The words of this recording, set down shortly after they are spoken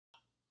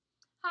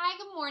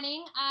good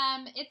morning.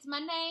 It's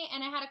Monday,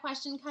 and I had a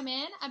question come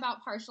in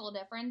about partial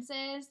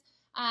differences.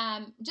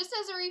 Just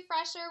as a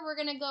refresher, we're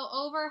going to go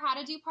over how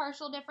to do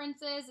partial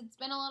differences. It's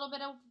been a little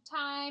bit of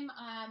time.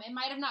 It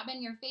might have not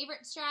been your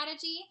favorite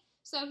strategy,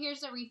 so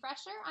here's a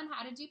refresher on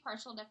how to do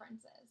partial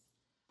differences.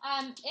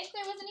 If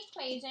there was an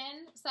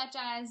equation such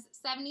as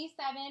 77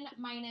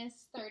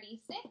 minus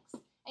 36,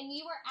 and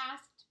you were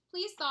asked,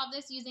 please solve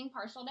this using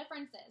partial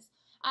differences.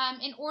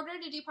 In order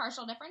to do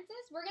partial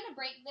differences, we're going to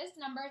break this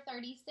number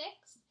 36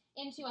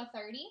 into a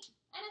 30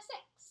 and a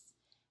 6.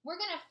 We're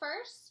going to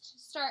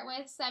first start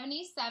with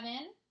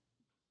 77,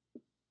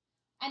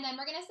 and then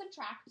we're going to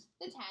subtract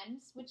the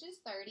tens, which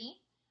is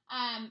 30,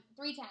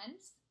 3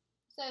 tens.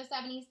 So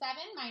 77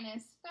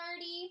 minus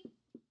 30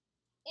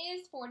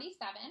 is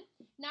 47.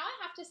 Now I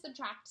have to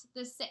subtract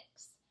the 6.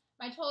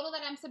 My total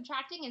that I'm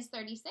subtracting is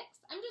 36.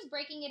 I'm just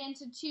breaking it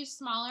into two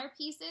smaller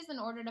pieces in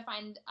order to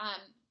find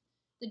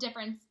the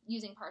difference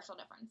using partial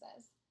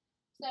differences.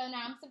 So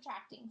now I'm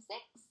subtracting 6,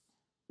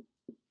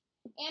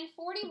 and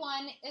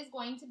 41 is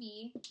going to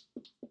be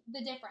the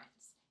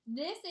difference.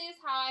 This is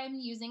how I'm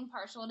using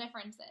partial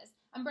differences.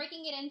 I'm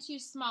breaking it into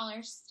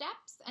smaller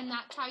steps, and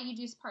that's how you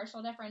do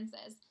partial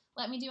differences.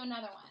 Let me do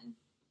another one.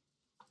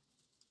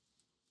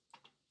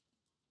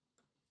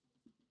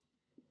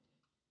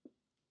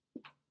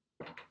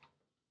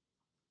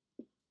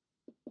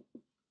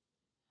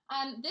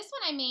 This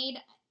one I made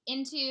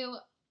into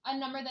a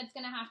number that's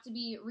going to have to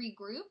be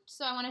regrouped,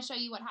 so I want to show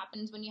you what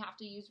happens when you have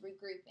to use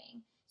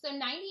regrouping. So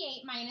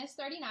 98 minus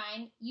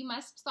 39, you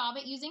must solve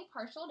it using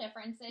partial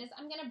differences.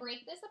 I'm going to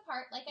break this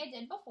apart like I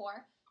did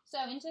before,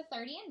 so into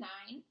 30 and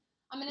 9.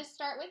 I'm going to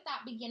start with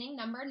that beginning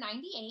number,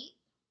 98.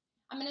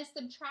 I'm going to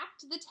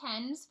subtract the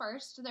tens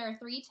first. There are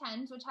 3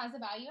 tens, which has a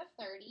value of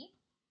 30.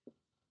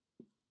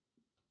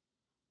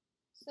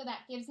 So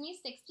that gives me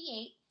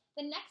 68.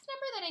 The next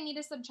number that I need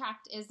to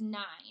subtract is 9.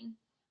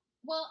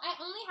 Well,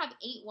 I only have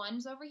 8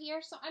 ones over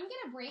here, so I'm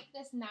going to break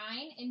this 9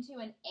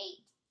 into an 8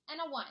 and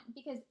a 1,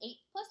 because 8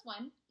 plus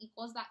 1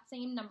 equals that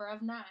same number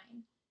of 9.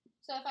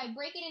 So if I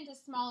break it into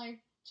smaller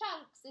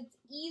chunks, it's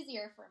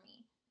easier for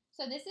me.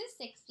 So this is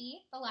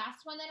 60. The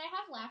last one that I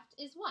have left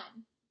is 1.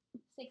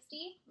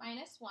 60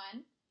 minus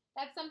 1.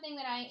 That's something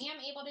that I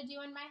am able to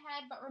do in my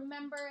head, but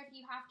remember, if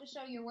you have to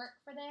show your work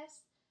for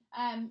this,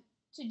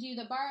 to do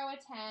the borrow a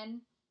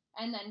 10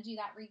 and then do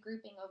that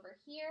regrouping over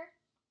here.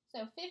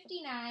 So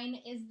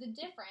 59 is the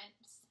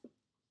difference.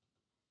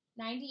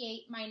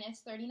 98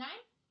 minus 39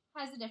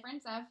 has a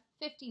difference of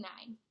 59.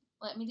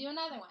 Let me do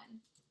another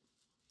one.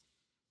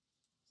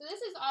 So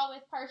this is all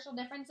with partial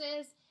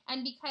differences,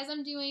 and because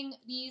I'm doing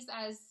these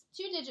as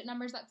 2-digit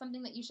numbers, that's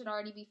something that you should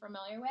already be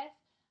familiar with.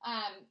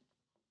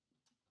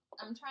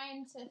 I'm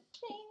trying to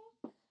think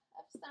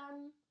of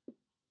some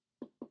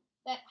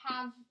that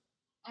have,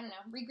 I don't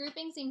know,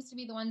 regrouping seems to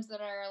be the ones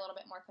that are a little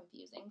bit more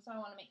confusing, so I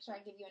want to make sure I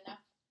give you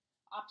enough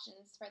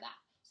options for that.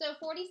 So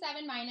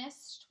 47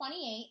 minus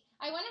 28,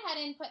 I went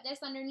ahead and put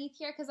this underneath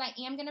here because I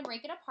am going to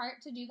break it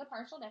apart to do the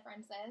partial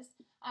differences.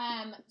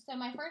 So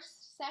my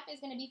first step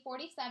is going to be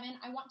 47.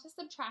 I want to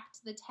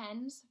subtract the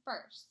tens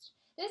first.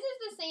 This is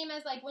the same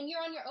as like when you're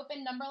on your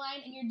open number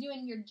line and you're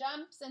doing your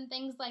jumps and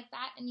things like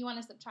that, and you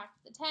want to subtract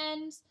the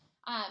tens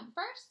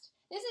first.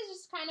 This is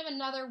just kind of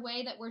another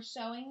way that we're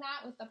showing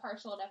that with the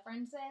partial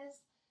differences.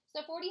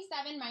 So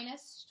 47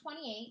 minus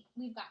 28,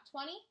 we've got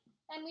 20,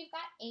 and we've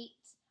got 8.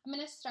 I'm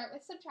going to start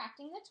with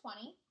subtracting the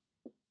 20,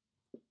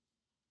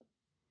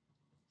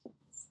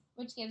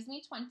 which gives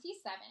me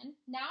 27.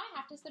 Now I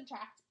have to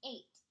subtract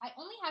 8. I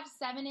only have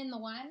 7 in the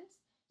ones,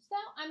 so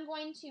I'm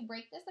going to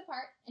break this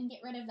apart and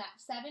get rid of that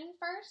 7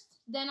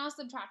 first, then I'll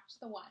subtract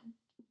the 1.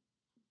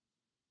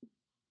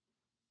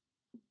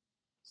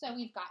 So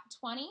we've got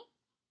 20.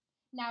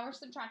 Now we're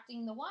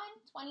subtracting the 1.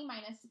 20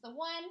 minus the 1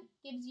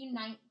 gives you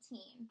 19.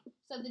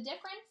 So the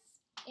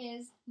difference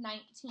is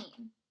 19.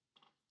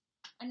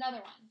 Another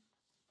one.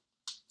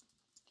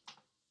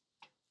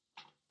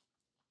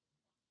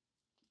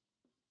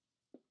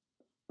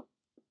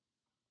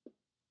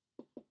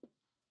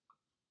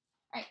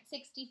 All right,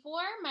 64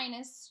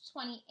 minus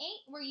 28,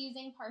 we're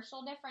using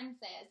partial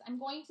differences. I'm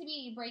going to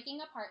be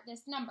breaking apart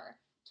this number.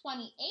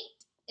 28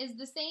 is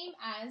the same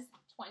as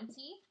 20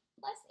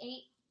 plus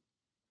 8.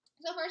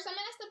 So first I'm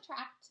going to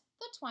subtract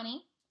the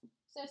 20.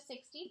 So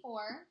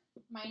 64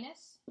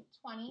 minus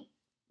 20.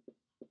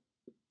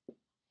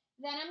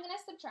 Then I'm going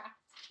to subtract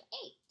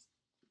 8.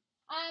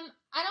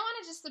 I don't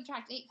want to just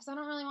subtract 8 because I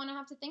don't really want to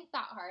have to think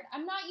that hard.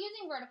 I'm not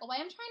using vertical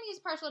way. I'm trying to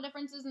use partial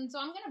differences, and so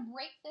I'm going to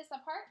break this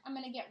apart. I'm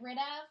going to get rid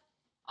of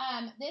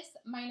this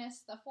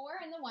minus the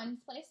 4 in the ones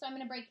place. So I'm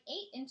going to break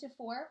 8 into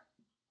 4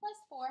 plus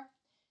 4.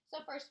 So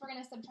first we're going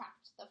to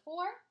subtract the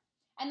 4,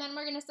 and then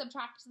we're going to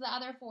subtract the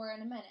other 4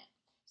 in a minute.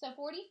 So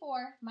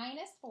 44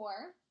 minus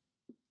 4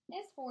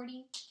 is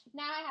 40.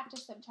 Now I have to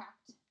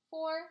subtract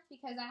 4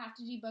 because I have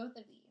to do both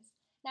of these.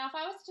 Now if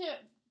I was to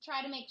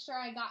try to make sure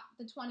I got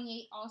the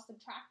 28 all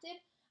subtracted,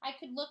 I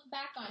could look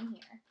back on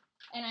here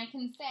and I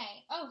can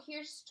say, oh,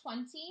 here's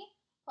 20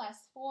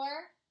 plus 4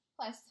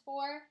 plus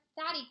 4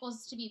 that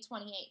equals to be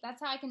 28.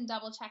 That's how I can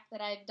double check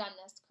that I've done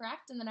this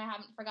correct and that I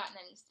haven't forgotten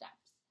any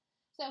steps.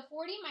 So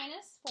 40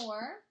 minus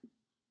 4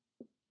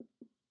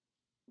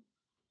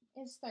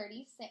 is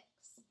 36.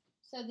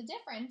 So the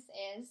difference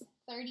is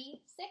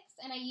 36,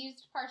 and I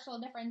used partial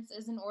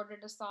differences in order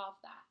to solve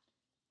that.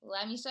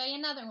 Let me show you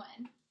another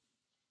one.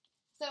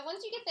 So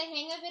once you get the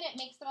hang of it, it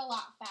makes it a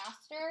lot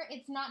faster.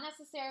 It's not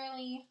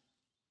necessarily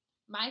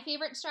my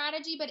favorite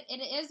strategy, but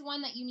it is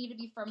one that you need to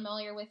be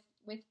familiar with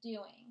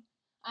doing.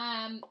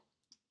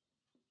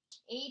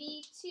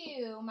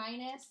 82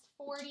 minus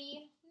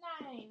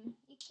 49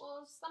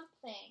 equals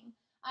something.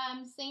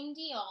 Same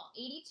deal,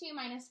 82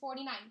 minus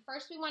 49.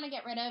 First we want to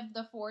get rid of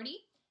the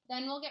 40,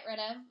 then we'll get rid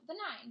of the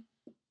 9.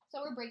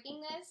 So we're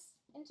breaking this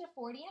into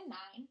 40 and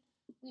 9.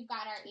 We've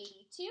got our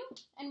 82,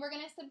 and we're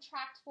going to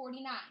subtract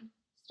 49,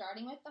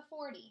 starting with the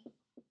 40.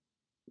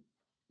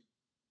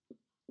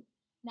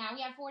 Now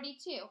we have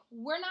 42.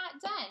 We're not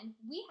done.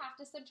 We have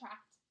to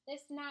subtract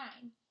this 9.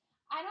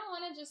 I don't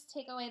want to just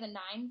take away the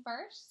 9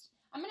 first.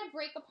 I'm going to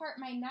break apart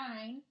my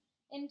 9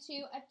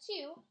 into a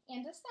 2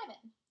 and a 7.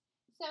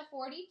 So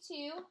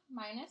 42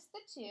 minus the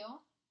 2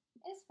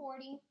 is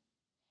 40.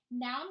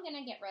 Now I'm going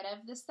to get rid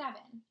of the 7.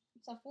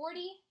 So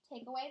 40,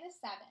 take away the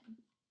 7.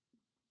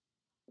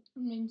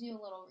 I'm going to do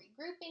a little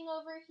regrouping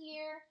over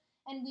here,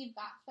 and we've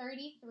got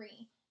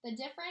 33. The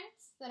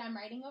difference that I'm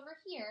writing over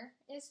here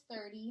is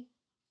 33.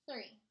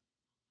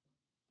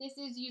 This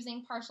is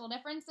using partial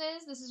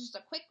differences. This is just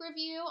a quick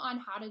review on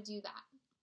how to do that.